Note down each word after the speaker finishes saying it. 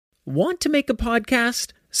Want to make a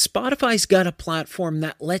podcast? Spotify's got a platform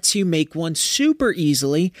that lets you make one super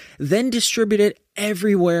easily, then distribute it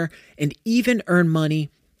everywhere and even earn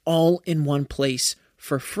money all in one place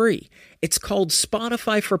for free. It's called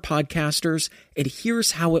Spotify for Podcasters, and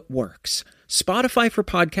here's how it works. Spotify for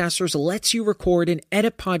Podcasters lets you record and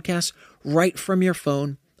edit podcasts right from your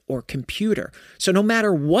phone or computer. So no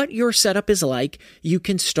matter what your setup is like, you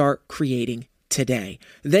can start creating today.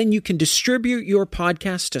 Then you can distribute your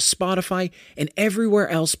podcast to Spotify and everywhere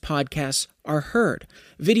else podcasts are heard.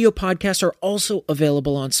 Video podcasts are also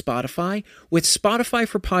available on Spotify. With Spotify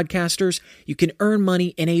for Podcasters, you can earn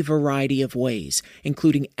money in a variety of ways,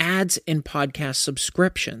 including ads and podcast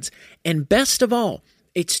subscriptions. And best of all,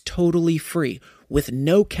 it's totally free with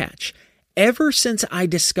no catch. Ever since I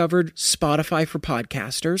discovered Spotify for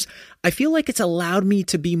Podcasters, I feel like it's allowed me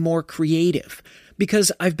to be more creative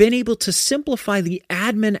because I've been able to simplify the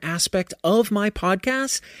admin aspect of my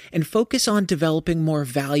podcast and focus on developing more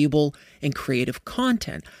valuable and creative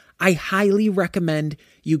content. I highly recommend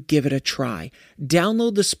you give it a try.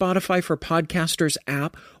 Download the Spotify for Podcasters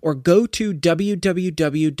app or go to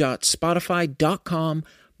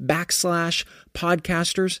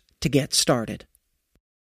www.spotify.com/podcasters to get started.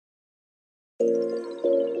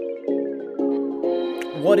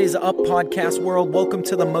 What is up, podcast world? Welcome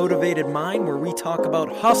to The Motivated Mind, where we talk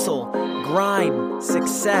about hustle, grind,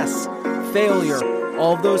 success, failure,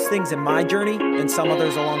 all of those things in my journey and some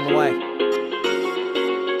others along the way.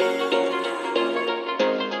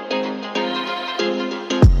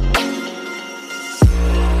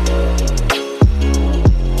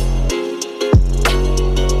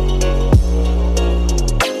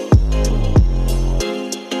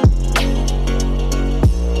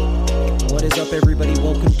 Everybody,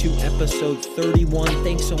 welcome to episode 31.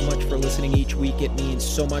 Thanks so much for listening each week. It means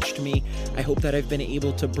so much to me. I hope that I've been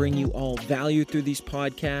able to bring you all value through these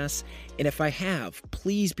podcasts. And if I have,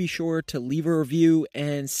 please be sure to leave a review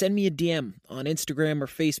and send me a DM on Instagram or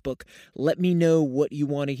Facebook. Let me know what you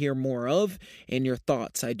want to hear more of and your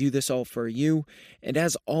thoughts. I do this all for you. And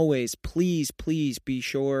as always, please be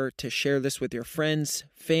sure to share this with your friends,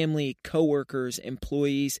 family, coworkers,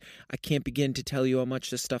 employees. I can't begin to tell you how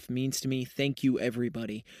much this stuff means to me. Thank you,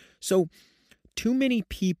 everybody. So, too many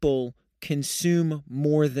people consume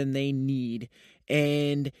more than they need,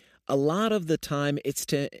 and a lot of the time it's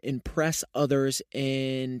to impress others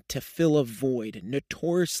and to fill a void.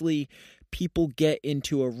 Notoriously, people get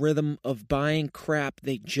into a rhythm of buying crap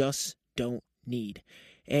they just don't need.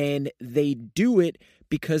 And they do it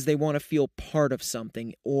because they want to feel part of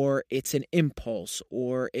something, or it's an impulse,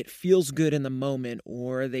 or it feels good in the moment,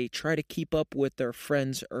 or they try to keep up with their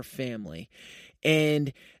friends or family.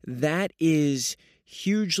 And that is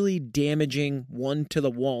hugely damaging, one, to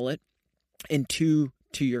the wallet, and two,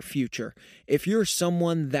 to your future. If you're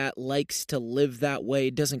someone that likes to live that way,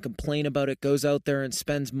 doesn't complain about it, goes out there and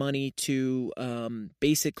spends money to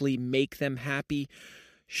basically make them happy,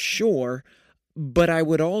 sure. But I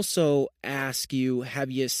would also ask you, have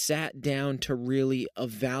you sat down to really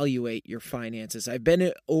evaluate your finances? I've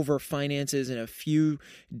been over finances in a few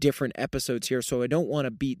different episodes here, so I don't want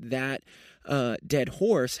to beat that dead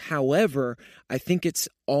horse. However, I think it's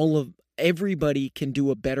everybody can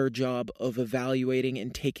do a better job of evaluating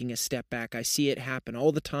and taking a step back. I see it happen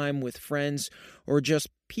all the time with friends or just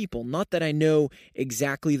people. Not that I know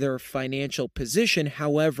exactly their financial position.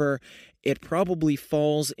 However, it probably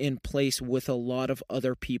falls in place with a lot of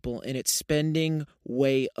other people, and it's spending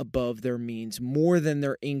way above their means, more than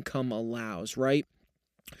their income allows, right?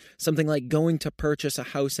 Something like going to purchase a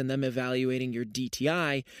house and them evaluating your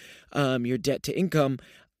DTI, your debt to income.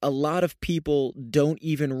 A lot of people don't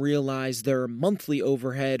even realize their monthly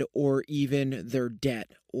overhead or even their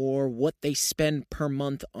debt or what they spend per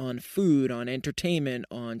month on food, on entertainment,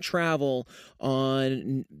 on travel,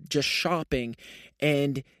 on just shopping.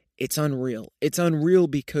 And it's unreal. It's unreal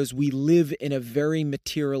because we live in a very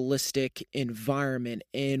materialistic environment.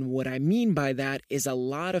 And what I mean by that is a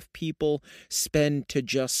lot of people spend to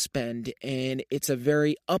just spend. And it's a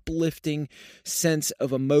very uplifting sense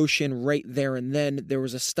of emotion right there and then. There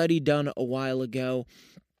was a study done a while ago.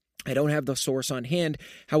 I don't have the source on hand.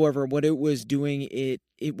 However, what it was doing, it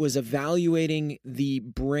was evaluating the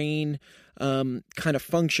brain kind of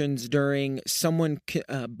functions during someone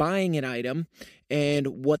buying an item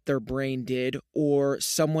and what their brain did, or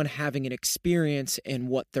someone having an experience and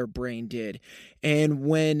what their brain did. And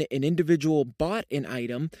when an individual bought an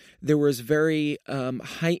item, there was very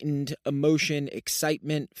heightened emotion,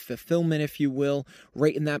 excitement, fulfillment, if you will,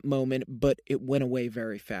 right in that moment, but it went away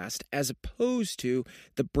very fast, as opposed to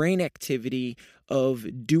the brain activity of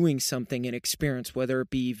doing something, an experience, whether it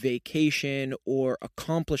be vacation or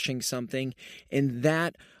accomplishing something, and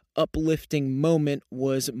that uplifting moment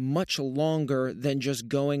was much longer than just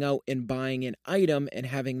going out and buying an item and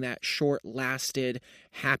having that short-lasted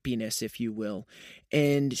happiness, if you will.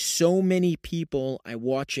 And so many people, I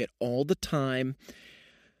watch it all the time,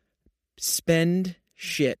 spend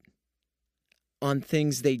shit on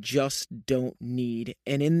things they just don't need.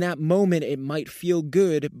 And in that moment, it might feel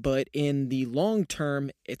good, but in the long term,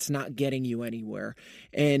 it's not getting you anywhere.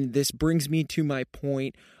 And this brings me to my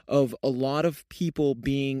point of a lot of people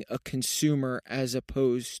being a consumer as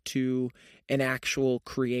opposed to an actual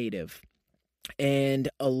creative. And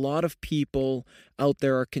a lot of people out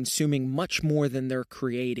there are consuming much more than they're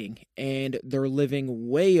creating, and they're living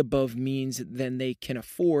way above means than they can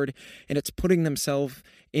afford, and it's putting themselves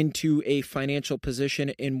into a financial position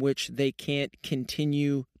in which they can't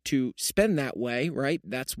continue to spend that way, right?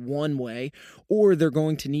 That's one way. Or they're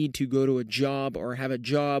going to need to go to a job or have a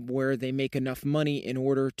job where they make enough money in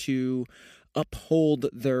order to uphold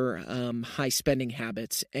their high spending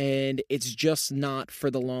habits, and it's just not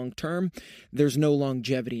for the long term. There's no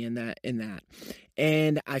longevity in that.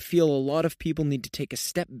 And I feel a lot of people need to take a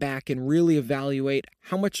step back and really evaluate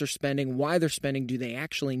how much they're spending, why they're spending, do they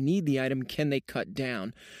actually need the item, can they cut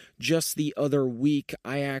down? Just the other week,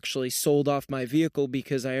 I actually sold off my vehicle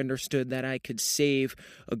because I understood that I could save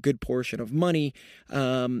a good portion of money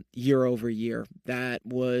year over year. That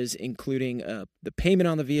was including the payment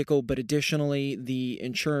on the vehicle, but additionally the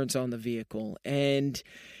insurance on the vehicle. And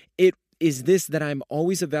it is this that I'm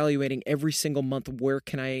always evaluating every single month. Where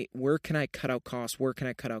can I cut out costs? Where can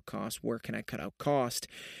I cut out costs? Where can I cut out cost?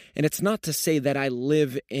 And it's not to say that I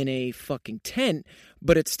live in a fucking tent,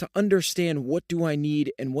 but it's to understand what do I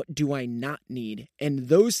need and what do I not need. And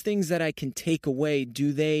those things that I can take away,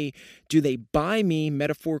 do they buy me,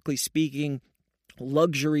 metaphorically speaking,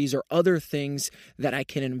 luxuries or other things that I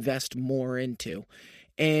can invest more into?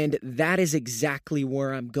 And that is exactly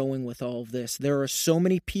where I'm going with all of this. There are so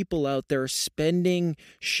many people out there spending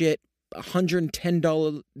shit,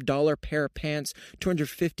 $110 pair of pants,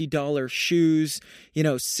 $250 shoes,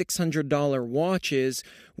 $600 watches,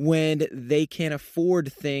 when they can't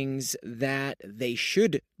afford things that they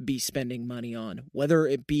should be spending money on, whether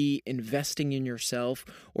it be investing in yourself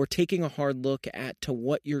or taking a hard look at to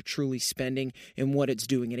what you're truly spending and what it's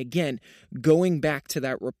doing. And again, going back to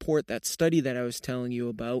that report, that study that I was telling you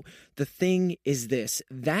about, the thing is this: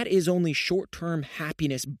 that is only short-term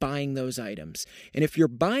happiness buying those items. And if you're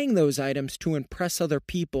buying those items to impress other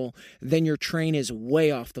people, then your train is way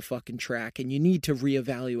off the fucking track and you need to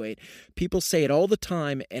reevaluate. People say it all the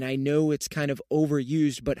time, and I know it's kind of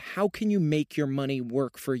overused, but how can you make your money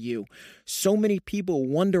work for you? So many people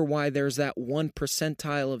wonder why there's that 1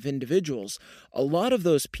 percentile of individuals. A lot of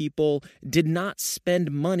those people did not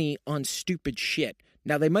spend money on stupid shit.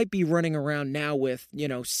 Now, they might be running around now with,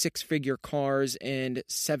 6-figure cars and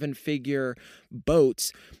 7-figure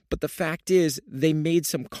boats, but the fact is they made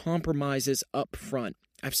some compromises up front.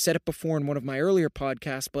 I've said it before in one of my earlier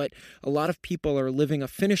podcasts, but a lot of people are living a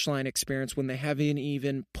finish line experience when they haven't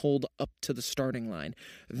even pulled up to the starting line.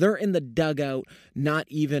 They're in the dugout, not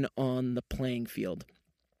even on the playing field.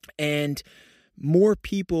 And more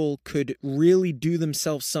people could really do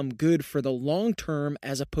themselves some good for the long term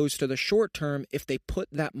as opposed to the short term if they put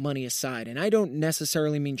that money aside. And I don't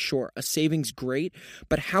necessarily mean short. A saving's great,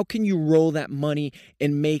 but how can you roll that money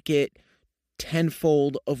and make it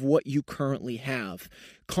tenfold of what you currently have?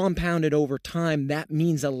 Compounded over time, that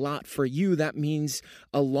means a lot for you. That means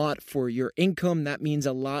a lot for your income. That means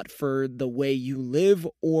a lot for the way you live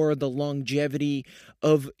or the longevity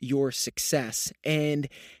of your success. And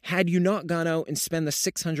had you not gone out and spent the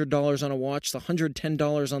 $600 on a watch, the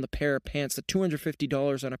 $110 on the pair of pants, the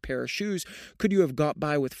 $250 on a pair of shoes, could you have got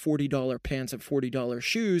by with $40 pants and $40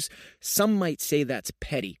 shoes? Some might say that's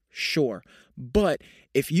petty. Sure. But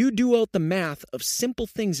if you do out the math of simple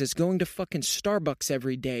things as going to fucking Starbucks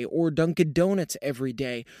every day or Dunkin' Donuts every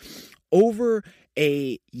day, over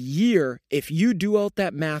a year, if you do out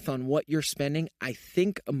that math on what you're spending, I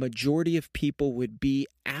think a majority of people would be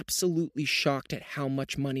absolutely shocked at how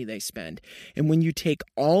much money they spend. And when you take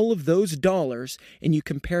all of those dollars and you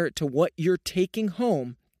compare it to what you're taking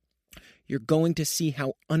home, you're going to see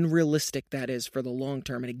how unrealistic that is for the long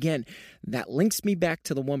term. And again, that links me back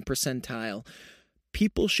to the 1 percentile.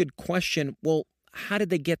 People should question, well, how did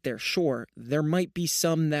they get there? Sure, there might be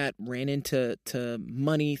some that ran into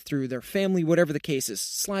money through their family, whatever the case is.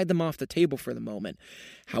 Slide them off the table for the moment.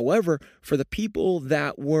 However, for the people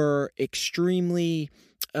that were extremely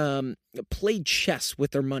played chess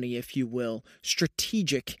with their money, if you will,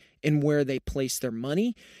 strategic in where they place their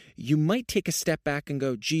money, you might take a step back and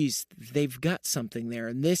go, geez, they've got something there.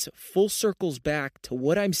 And this full circles back to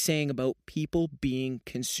what I'm saying about people being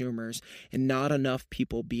consumers and not enough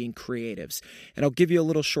people being creatives. And I'll give you a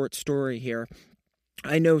little short story here.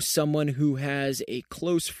 I know someone who has a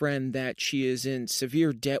close friend that she is in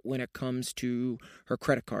severe debt when it comes to her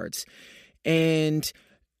credit cards. And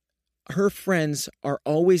her friends are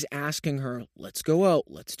always asking her, let's go out,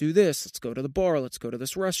 let's do this, let's go to the bar, let's go to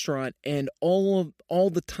this restaurant. And all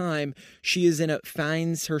the time she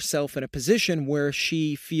finds herself in a position where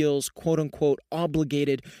she feels quote unquote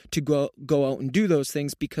obligated to go out and do those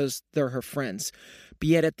things because they're her friends. But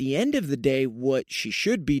yet at the end of the day, what she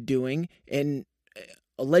should be doing, and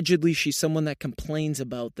allegedly she's someone that complains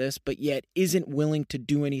about this, but yet isn't willing to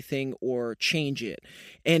do anything or change it.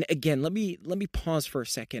 And again, let me pause for a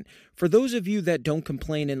second. For those of you that don't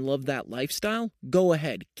complain and love that lifestyle, go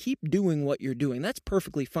ahead. Keep doing what you're doing. That's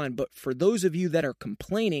perfectly fine. But for those of you that are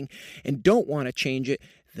complaining and don't want to change it,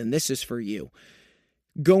 then this is for you.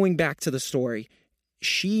 Going back to the story,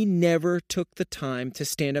 she never took the time to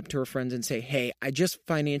stand up to her friends and say, hey, I just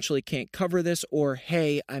financially can't cover this, or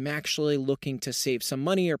hey, I'm actually looking to save some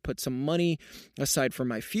money or put some money aside for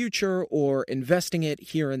my future or investing it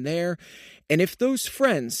here and there. And if those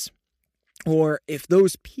friends or if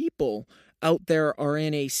those people out there are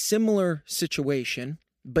in a similar situation,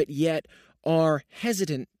 but yet are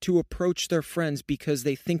hesitant to approach their friends because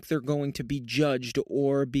they think they're going to be judged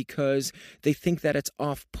or because they think that it's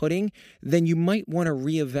off-putting, then you might want to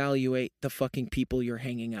reevaluate the fucking people you're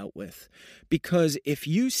hanging out with. Because if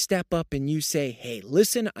you step up and you say, hey,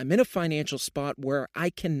 listen, I'm in a financial spot where I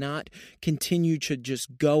cannot continue to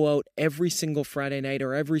just go out every single Friday night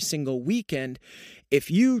or every single weekend, if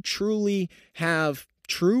you truly have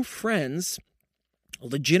true friends, a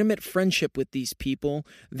legitimate friendship with these people,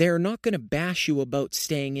 they're not going to bash you about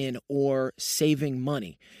staying in or saving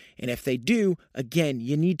money. And if they do, again,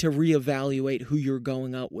 you need to reevaluate who you're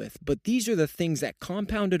going out with. But these are the things that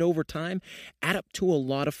compounded over time add up to a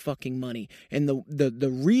lot of fucking money. And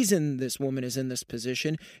the reason this woman is in this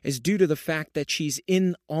position is due to the fact that she's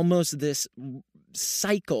in almost this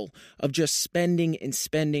cycle of just spending and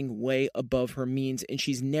spending way above her means, and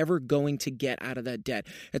she's never going to get out of that debt.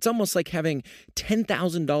 It's almost like having $10,000,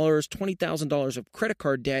 $20,000 of credit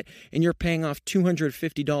card debt, and you're paying off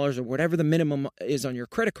 $250 or whatever the minimum is on your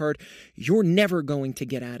credit card. You're never going to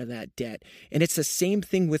get out of that debt. And it's the same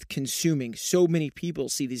thing with consuming. So many people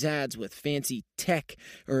see these ads with fancy tech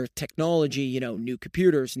or technology, new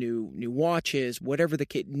computers, new watches, whatever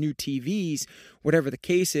new TVs, whatever the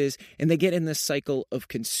case is, and they get in this cycle of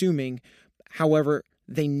consuming. However,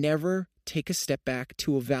 they never take a step back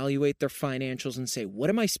to evaluate their financials and say, what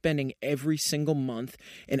am I spending every single month?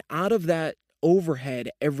 And out of that overhead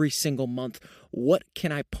every single month, what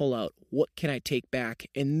can I pull out? What can I take back?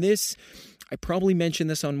 And this, I probably mentioned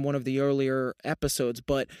this on one of the earlier episodes,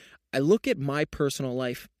 but I look at my personal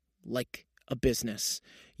life like a business.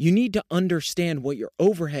 You need to understand what your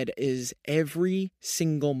overhead is every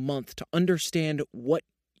single month to understand what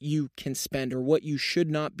you can spend or what you should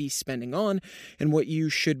not be spending on and what you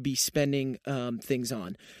should be spending things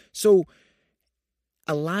on. So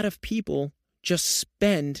a lot of people just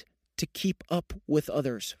spend to keep up with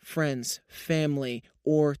others, friends, family,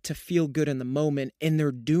 or to feel good in the moment. And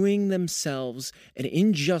they're doing themselves an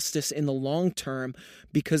injustice in the long term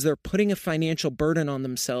because they're putting a financial burden on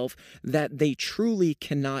themselves that they truly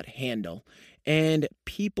cannot handle. And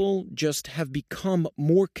people just have become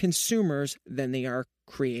more consumers than they are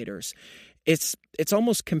creators. It's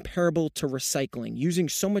almost comparable to recycling, using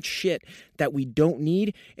so much shit that we don't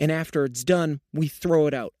need, and after it's done, we throw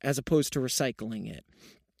it out as opposed to recycling it.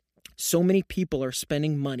 So many people are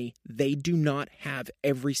spending money they do not have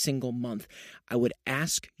every single month. I would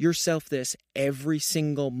ask yourself this every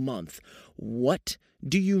single month. What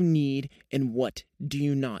do you need and what do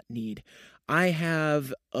you not need? I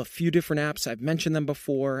have a few different apps. I've mentioned them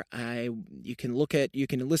before. You can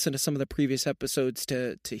listen to some of the previous episodes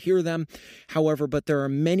to hear them. However, but there are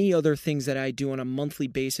many other things that I do on a monthly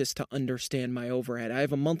basis to understand my overhead. I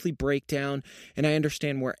have a monthly breakdown and I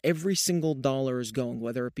understand where every single dollar is going,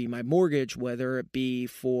 whether it be my mortgage, whether it be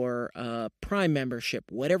for Prime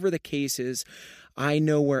membership, whatever the case is. I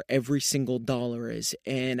know where every single dollar is,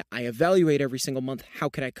 and I evaluate every single month, how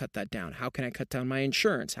can I cut that down? How can I cut down my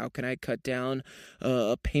insurance? How can I cut down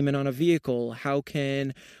a payment on a vehicle? How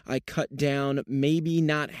can I cut down maybe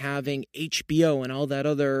not having HBO and all that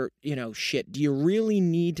other, shit? Do you really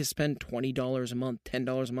need to spend $20 a month,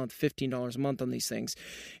 $10 a month, $15 a month on these things?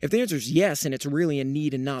 If the answer is yes, and it's really a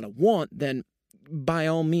need and not a want, then by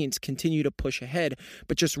all means, continue to push ahead.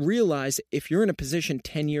 But just realize if you're in a position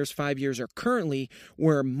 10 years, 5 years, or currently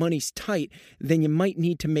where money's tight, then you might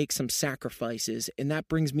need to make some sacrifices. And that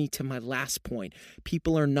brings me to my last point.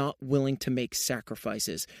 People are not willing to make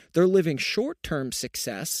sacrifices. They're living short-term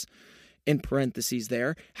success, in parentheses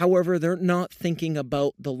there. However, they're not thinking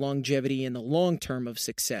about the longevity and the long term of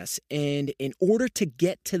success. And in order to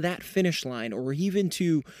get to that finish line, or even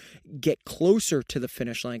to get closer to the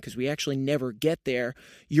finish line, because we actually never get there,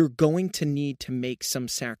 you're going to need to make some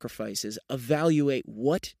sacrifices. Evaluate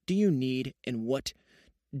what do you need and what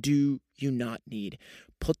do you not need.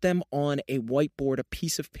 Put them on a whiteboard, a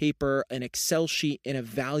piece of paper, an Excel sheet, and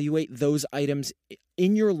evaluate those items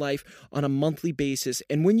in your life on a monthly basis.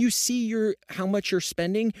 And when you see how much you're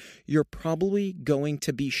spending, you're probably going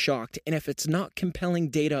to be shocked. And if it's not compelling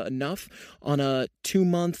data enough on a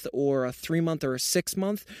 2-month or a 3-month or a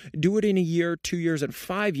 6-month, do it in a year, 2 years, and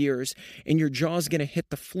 5 years, and your jaw's going to hit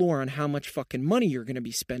the floor on how much fucking money you're going to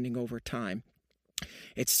be spending over time.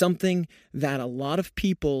 It's something that a lot of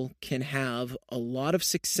people can have a lot of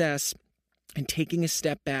success in taking a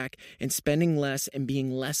step back and spending less and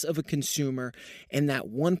being less of a consumer. And that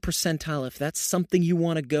 1 percentile, if that's something you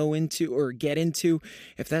want to go into or get into,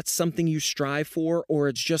 if that's something you strive for, or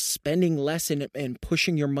it's just spending less and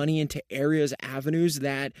pushing your money into areas, avenues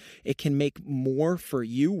that it can make more for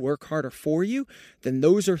you, work harder for you, then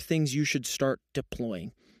those are things you should start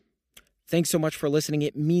deploying. Thanks so much for listening.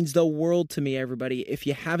 It means the world to me, everybody. If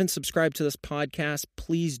you haven't subscribed to this podcast,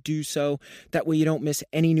 please do so. That way you don't miss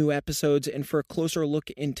any new episodes. And for a closer look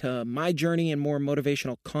into my journey and more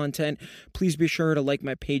motivational content, please be sure to like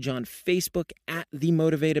my page on Facebook at The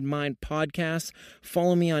Motivated Mind Podcast.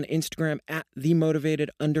 Follow me on Instagram at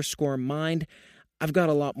TheMotivated_Mind. I've got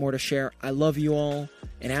a lot more to share. I love you all.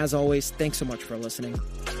 And as always, thanks so much for listening.